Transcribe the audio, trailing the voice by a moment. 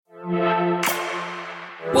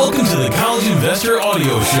Welcome to the College Investor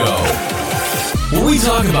Audio Show, where we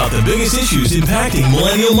talk about the biggest issues impacting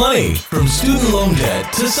millennial money, from student loan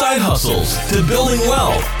debt to side hustles to building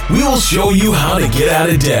wealth. We will show you how to get out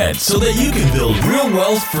of debt so that you can build real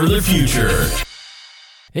wealth for the future.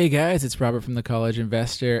 Hey guys, it's Robert from the College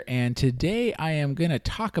Investor, and today I am going to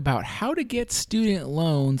talk about how to get student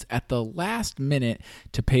loans at the last minute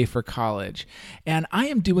to pay for college. And I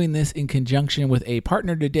am doing this in conjunction with a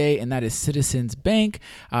partner today, and that is Citizens Bank.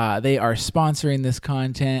 They are sponsoring this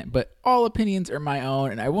content, but all opinions are my own,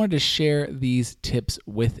 and I wanted to share these tips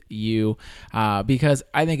with you because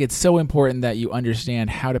I think it's so important that you understand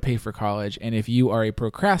how to pay for college. And if you are a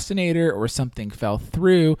procrastinator or something fell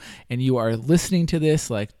through and you are listening to this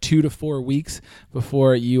like 2 to 4 weeks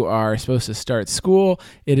before you are supposed to start school,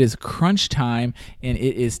 it is crunch time and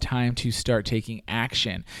it is time to start taking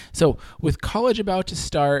action. So with college about to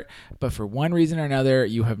start, but for one reason or another,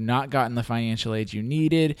 you have not gotten the financial aid you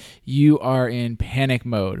needed, you are in panic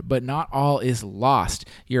mode, but not all is lost.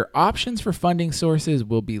 Your options for funding sources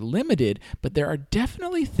will be limited, but there are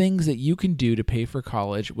definitely things that you can do to pay for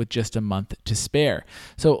college with just a month to spare.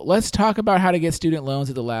 So let's talk about how to get student loans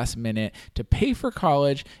at the last minute to pay for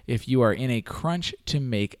college if you are in a crunch to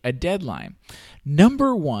make a deadline.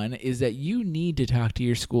 Number one is that you need to talk to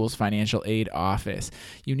your school's financial aid office.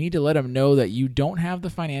 You need to let them know that you don't have the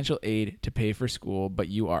financial aid to pay for school, but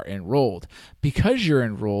you are enrolled. Because you're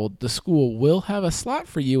enrolled, the school will have a slot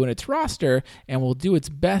for you in its roster and will do its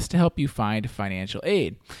best to help you find financial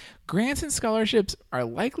aid. Grants and scholarships are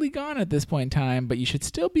likely gone at this point in time, but you should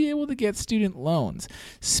still be able to get student loans.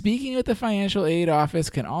 Speaking with the financial aid office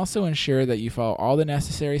can also ensure that you follow all the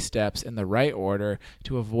necessary steps in the right order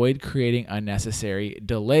to avoid creating unnecessary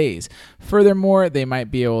delays. Furthermore, they might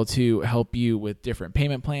be able to help you with different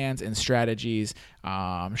payment plans and strategies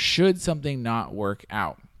should something not work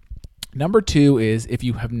out. Number two is if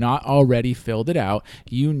you have not already filled it out,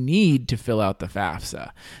 you need to fill out the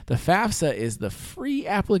FAFSA. The FAFSA is the free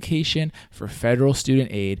application for federal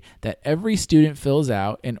student aid that every student fills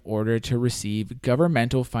out in order to receive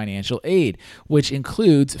governmental financial aid, which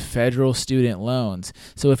includes federal student loans.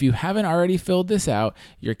 So if you haven't already filled this out,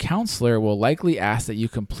 your counselor will likely ask that you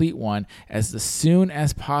complete one as soon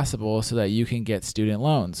as possible so that you can get student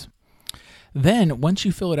loans. Then, once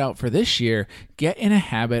you fill it out for this year, get in a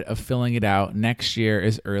habit of filling it out next year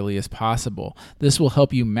as early as possible. This will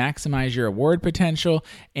help you maximize your award potential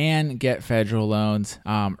and get federal loans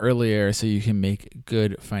earlier so you can make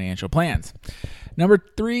good financial plans. Number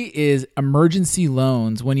three is emergency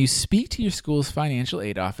loans. When you speak to your school's financial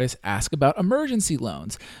aid office, ask about emergency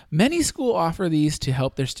loans. Many schools offer these to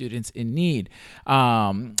help their students in need.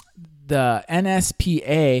 The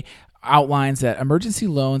NSPA outlines that emergency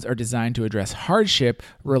loans are designed to address hardship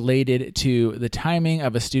related to the timing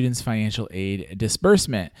of a student's financial aid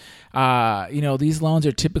disbursement. These loans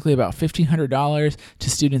are typically about $1,500 to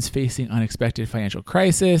students facing unexpected financial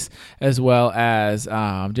crisis, as well as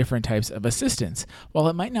different types of assistance. While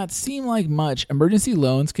it might not seem like much, emergency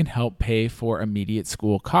loans can help pay for immediate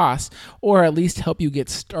school costs, or at least help you get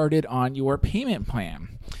started on your payment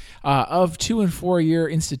plan. Of 2 and 4 year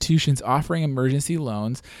institutions offering emergency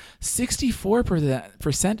loans,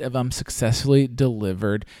 64% of them successfully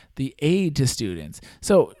delivered the aid to students.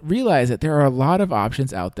 So realize that there are a lot of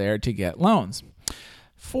options out there to get loans.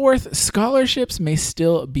 Fourth, scholarships may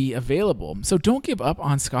still be available, so don't give up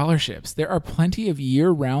on scholarships. There are plenty of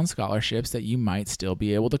year-round scholarships that you might still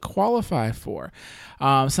be able to qualify for.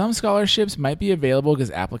 Some scholarships might be available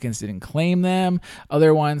because applicants didn't claim them.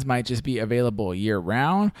 Other ones might just be available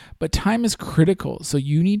year-round, but time is critical, so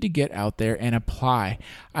you need to get out there and apply.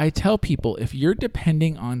 I tell people, if you're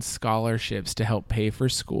depending on scholarships to help pay for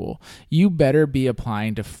school, you better be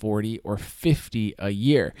applying to 40 or 50 a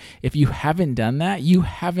year. If you haven't done that, you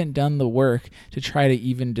haven't done the work to try to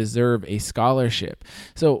even deserve a scholarship.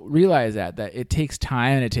 So realize that it takes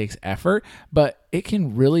time and it takes effort, but it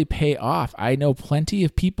can really pay off. I know plenty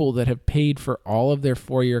of people that have paid for all of their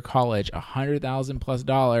 4-year college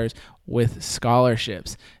 $100,000+ with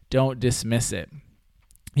scholarships. Don't dismiss it.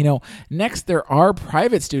 Next, there are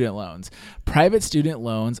private student loans. Private student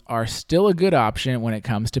loans are still a good option when it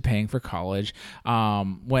comes to paying for college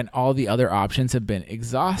when all the other options have been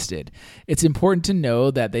exhausted. It's important to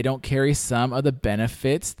know that they don't carry some of the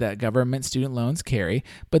benefits that government student loans carry,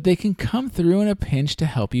 but they can come through in a pinch to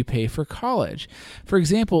help you pay for college. For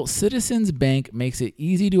example, Citizens Bank makes it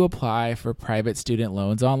easy to apply for private student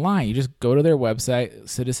loans online. You just go to their website,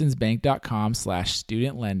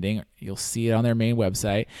 citizensbank.com/student lending. You'll see it on their main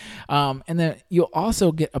website. And then you'll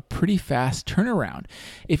also get a pretty fast turnaround.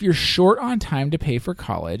 If you're short on time to pay for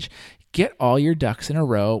college, Get all your ducks in a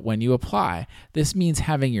row when you apply. This means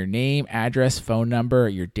having your name, address, phone number,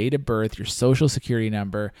 your date of birth, your social security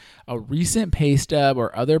number, a recent pay stub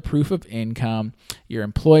or other proof of income, your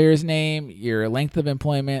employer's name, your length of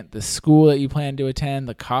employment, the school that you plan to attend,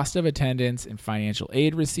 the cost of attendance and financial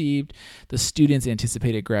aid received, the student's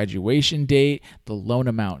anticipated graduation date, the loan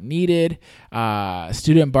amount needed.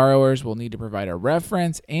 Student borrowers will need to provide a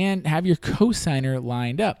reference and have your cosigner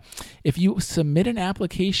lined up. If you submit an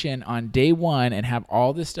application on day one and have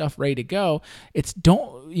all this stuff ready to go,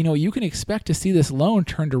 you can expect to see this loan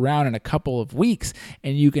turned around in a couple of weeks,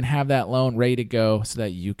 and you can have that loan ready to go so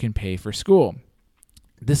that you can pay for school.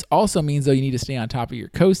 This also means, though, you need to stay on top of your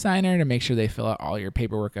cosigner to make sure they fill out all your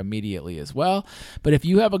paperwork immediately as well. But if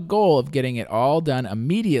you have a goal of getting it all done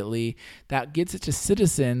immediately, that gets it to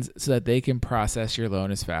Citizens so that they can process your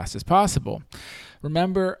loan as fast as possible.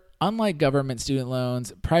 Remember, unlike government student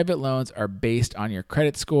loans, private loans are based on your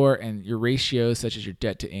credit score and your ratios, such as your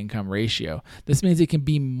debt to income ratio. This means it can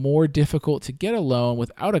be more difficult to get a loan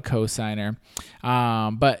without a cosigner,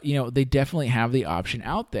 but they definitely have the option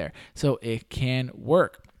out there, so it can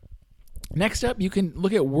work. Next up, you can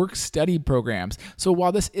look at work-study programs. So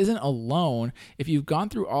while this isn't a loan, if you've gone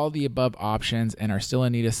through all the above options and are still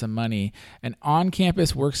in need of some money, an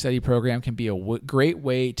on-campus work-study program can be a great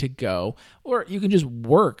way to go, or you can just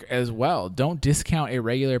work as well. Don't discount a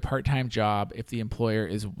regular part-time job if the employer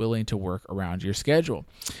is willing to work around your schedule.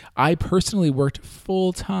 I personally worked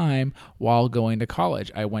full-time while going to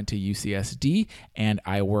college. I went to UCSD and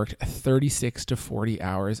I worked 36 to 40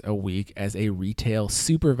 hours a week as a retail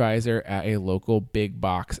supervisor at a local big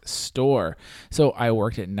box store. So I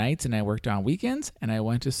worked at nights and I worked on weekends and I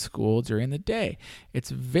went to school during the day.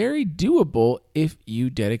 It's very doable if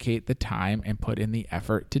you dedicate the time and put in the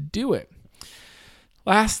effort to do it.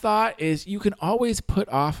 Last thought is you can always put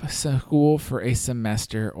off school for a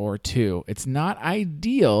semester or two. It's not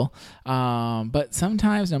ideal, but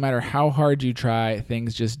sometimes no matter how hard you try,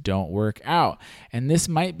 things just don't work out. And this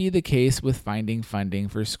might be the case with finding funding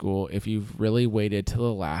for school if you've really waited till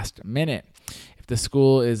the last minute. If the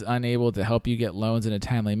school is unable to help you get loans in a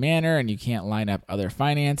timely manner and you can't line up other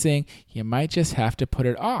financing, you might just have to put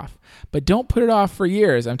it off. But don't put it off for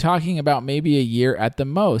years. I'm talking about maybe a year at the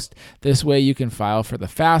most. This way you can file for the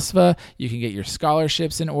FAFSA, you can get your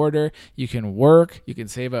scholarships in order, you can work, you can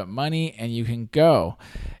save up money, and you can go.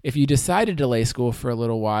 If you decide to delay school for a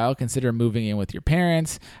little while, consider moving in with your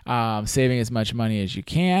parents, saving as much money as you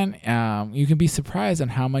can. You can be surprised on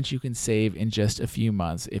how much you can save in just a few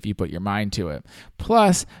months if you put your mind to it.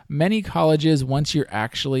 Plus, many colleges, once you're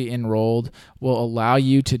actually enrolled, will allow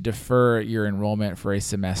you to defer your enrollment for a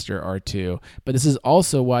semester or two. But this is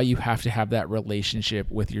also why you have to have that relationship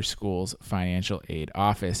with your school's financial aid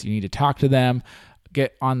office. You need to talk to them,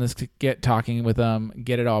 get talking with them,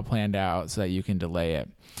 get it all planned out so that you can delay it.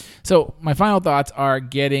 So my final thoughts are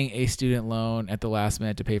getting a student loan at the last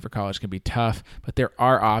minute to pay for college can be tough, but there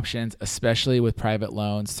are options, especially with private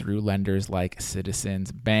loans through lenders like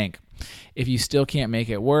Citizens Bank. If you still can't make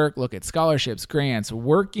it work, look at scholarships, grants,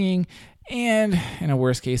 working, and in a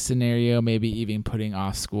worst case scenario, maybe even putting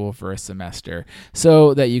off school for a semester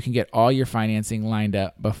so that you can get all your financing lined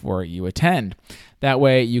up before you attend. That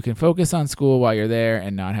way you can focus on school while you're there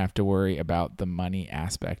and not have to worry about the money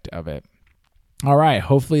aspect of it. All right,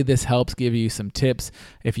 hopefully this helps give you some tips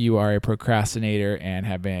if you are a procrastinator and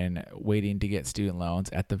have been waiting to get student loans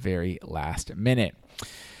at the very last minute.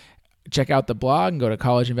 Check out the blog and go to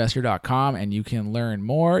collegeinvestor.com and you can learn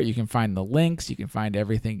more. You can find the links. You can find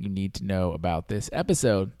everything you need to know about this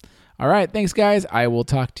episode. All right, thanks guys. I will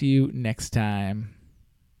talk to you next time.